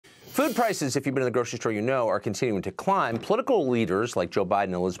Food prices, if you've been in the grocery store, you know, are continuing to climb. Political leaders like Joe Biden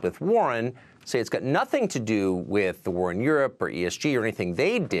and Elizabeth Warren say it's got nothing to do with the war in Europe or ESG or anything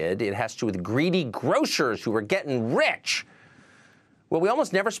they did. It has to do with greedy grocers who are getting rich. Well, we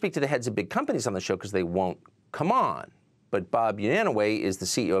almost never speak to the heads of big companies on the show because they won't come on. But Bob Unanue is the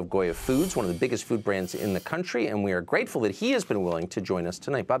CEO of Goya Foods, one of the biggest food brands in the country, and we are grateful that he has been willing to join us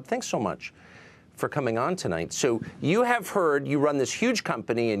tonight. Bob, thanks so much for coming on tonight. So you have heard, you run this huge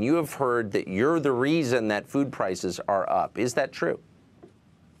company, and you have heard that you're the reason that food prices are up. Is that true?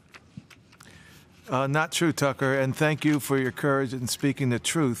 Not true, Tucker, and thank you for your courage in speaking the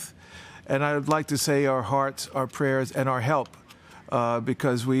truth. And I would like to say our hearts, our prayers, and our help,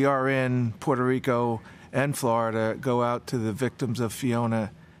 because we are in Puerto Rico and Florida, go out to the victims of Fiona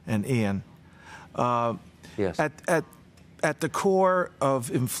and Ian. Yes. At the core of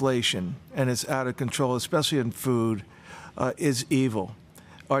inflation, and it's out of control, especially in food, is evil,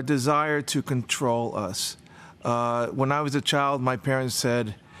 our desire to control us. When I was a child, my parents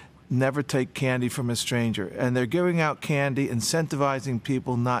said, never take candy from a stranger. And they're giving out candy, incentivizing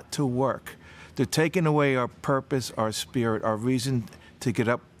people not to work. They're taking away our purpose, our spirit, our reason to get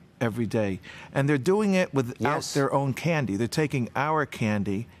up every day. And they're doing it without their own candy. They're taking our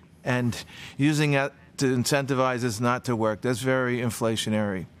candy and using it to incentivize us not to work. That's very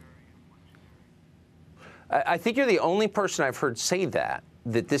inflationary. I think you're the only person I've heard say that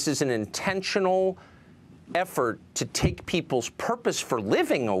this is an intentional effort to take people's purpose for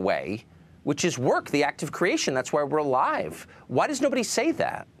living away, which is work, the act of creation. That's why we're alive. Why does nobody say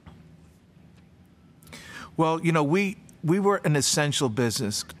that? Well, you know, we were an essential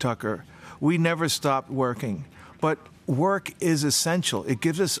business, Tucker. We never stopped working. But work is essential. It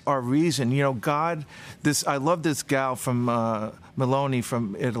gives us our reason. You know, God, I love this gal from Meloni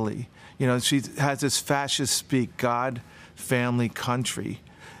from Italy. You know, she has this fascist speak, God, family, country.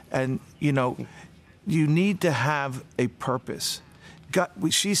 And, you know, you need to have a purpose.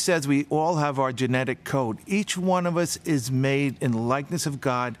 She says we all have our genetic code. Each one of us is made in the likeness of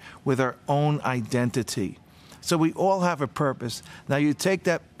God with our own identity. So we all have a purpose. Now you take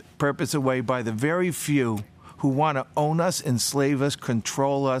that purpose away by the very few who want to own us, enslave us,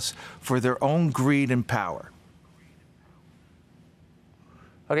 control us for their own greed and power.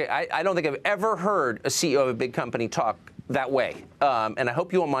 Okay, I don't think I've ever heard a CEO of a big company talk that way. And I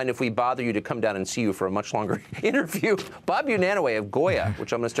hope you won't mind if we bother you to come down and see you for a much longer interview. Bob Unanue of Goya,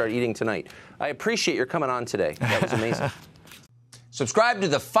 which I'm going to start eating tonight. I appreciate your coming on today. That was amazing. Subscribe to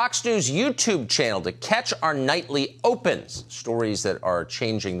the Fox News YouTube channel to catch our nightly opens, stories that are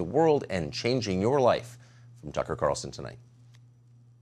changing the world and changing your life. From Tucker Carlson Tonight.